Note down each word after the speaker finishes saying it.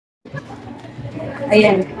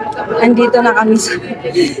Ayan. Andito na kami sa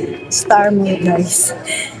Star Mall, guys.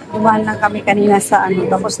 Dumaan lang kami kanina sa ano.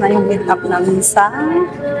 Tapos na yung meet up namin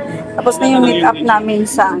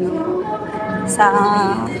sa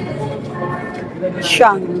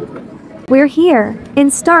Shang. We're here in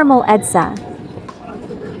Star Mall EDSA.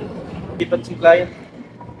 Ipan si client.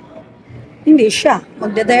 Hindi siya.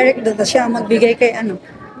 Magda-direct data siya. Magbigay kay ano.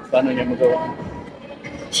 Paano niya magawa?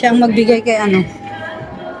 Siyang magbigay kay ano.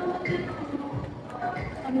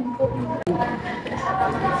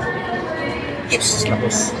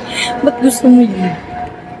 Tapos. Ba't gusto mo yun?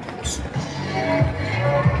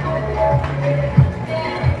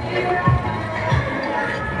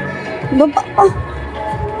 Baba pa.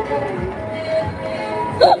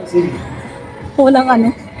 Walang ano.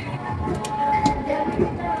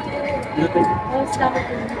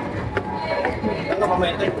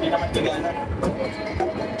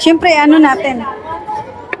 Siyempre, ano natin?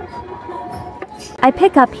 I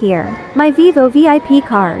pick up here my Vivo VIP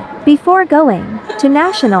card before going to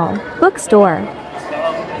National Bookstore.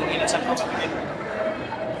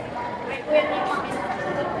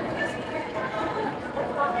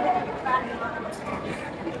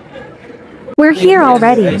 We're here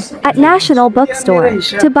already at National Bookstore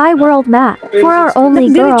to buy World Map for our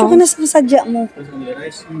only Diretso ka na girls. sa sadya mo.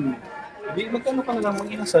 Hindi, magkano ka na lang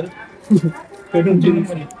mag-inasal? Ganun din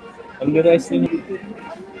naman eh. Ang rice din.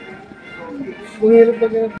 Buhirap ba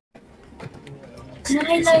ganun?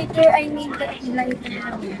 Highlighter, I need the highlighter.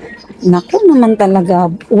 Naku naman talaga.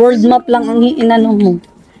 World map lang ang inano mo.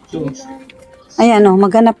 Ayan o,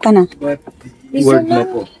 maghanap ka na. Word mo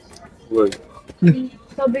po. Word.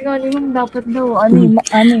 Sabi nga ni Ma'am, dapat daw,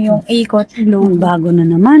 ano yung ikot, Ang bago na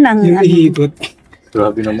naman ang ano. Iikot.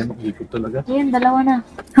 Grabe naman, iikot talaga. Ayan, dalawa na.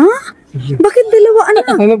 Ha? Bakit dalawa? Ano?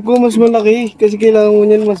 Hanap ko mas malaki kasi kailangan mo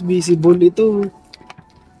niyan mas visible ito.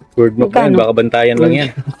 Word mo pa yan, baka bantayan lang yan.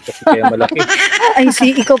 Kasi kaya malaki. Ay,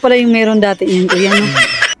 ikaw pala yung meron dati yan. Kuya, no?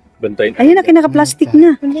 Bantayan. Ayun na, kinaka-plastic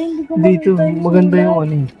na. Hindi ko Dito, maganda yung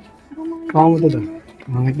ano eh. Kaka mo ito daw.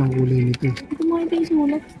 Mangit ng kulay nito. Hindi ko makita yung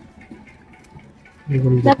sulat. May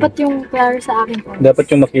ganda Dapat yung klaro sa akin po. Dapat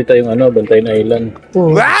yung makita yung ano, Bantayan Island.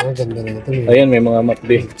 po. What? Ganda na ito. Ayan, may mga map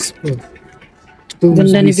din.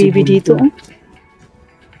 Ganda ni Bibi dito. Oh.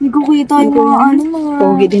 Hindi ko kita yung mga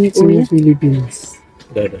Pogi din ni Ito Kuya. yung Philippines.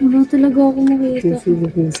 Dada. Wala talaga ako Ito makita. yung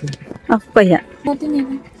Philippines. Ako kaya. Natin yan.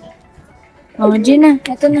 Oh, Gina,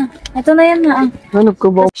 eto na. Eto na yan na. Hanap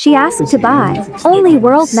ko ba? She asked to buy only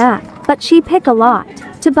World Map, but she pick a lot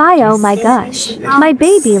to buy. Oh my gosh, my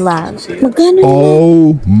baby love. Magkano yun?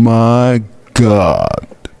 Oh my God.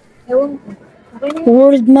 Ewan ko. Okay na yun.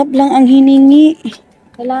 World map lang ang hiningi.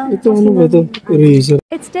 Kailangan Ito ano ba ito? Eraser.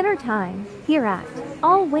 It's dinner time here at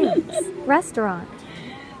All Wings Restaurant.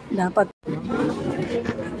 Dapat.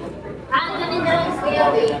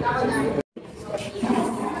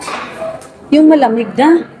 Yung malamig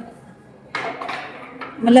na.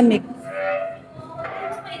 Malamig.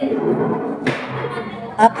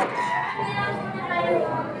 Apat.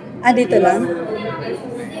 Ah, dito lang?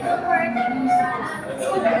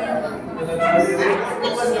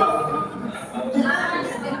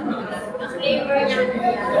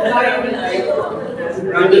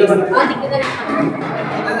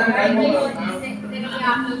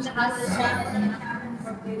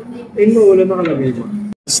 Ayun mo, wala nakalagay mo.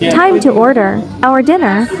 Time to order our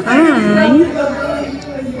dinner. Hi.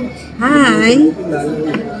 Hi.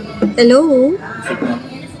 Hello.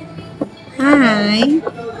 Hi.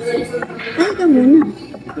 Hi ka muna.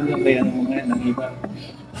 Ito lang kaya ng mga yan, ang iba.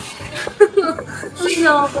 Uy,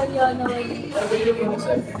 nakakaya naman.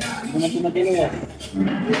 Ano ito na ginawa?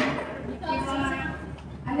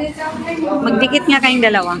 Magdikit nga kayong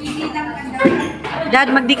dalawa. Dad,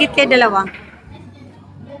 magdikit kayo dalawa.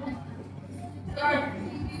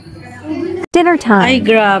 Dinner Ay, time.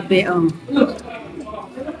 grabe, oh.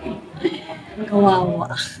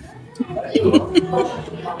 Kawawa.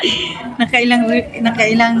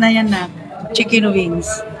 nakailang na yan na. Chicken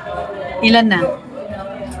wings. Ilan na?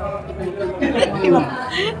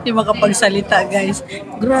 Di makapagsalita, guys.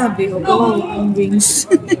 Grabe, oh. Kawawa ang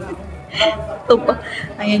wings. Ito pa.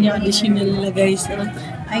 Ayan yung additional nila, guys.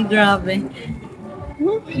 Ay, grabe.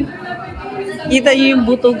 Kita niyo yung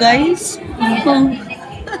buto, guys? Oh.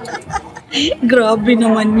 Grabe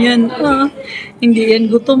naman yan. Ah, hindi yan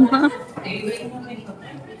gutom, ha?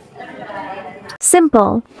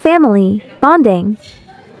 Simple family bonding.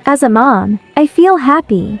 As a mom, I feel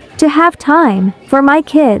happy to have time for my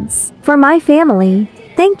kids, for my family.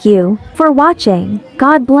 Thank you for watching.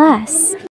 God bless.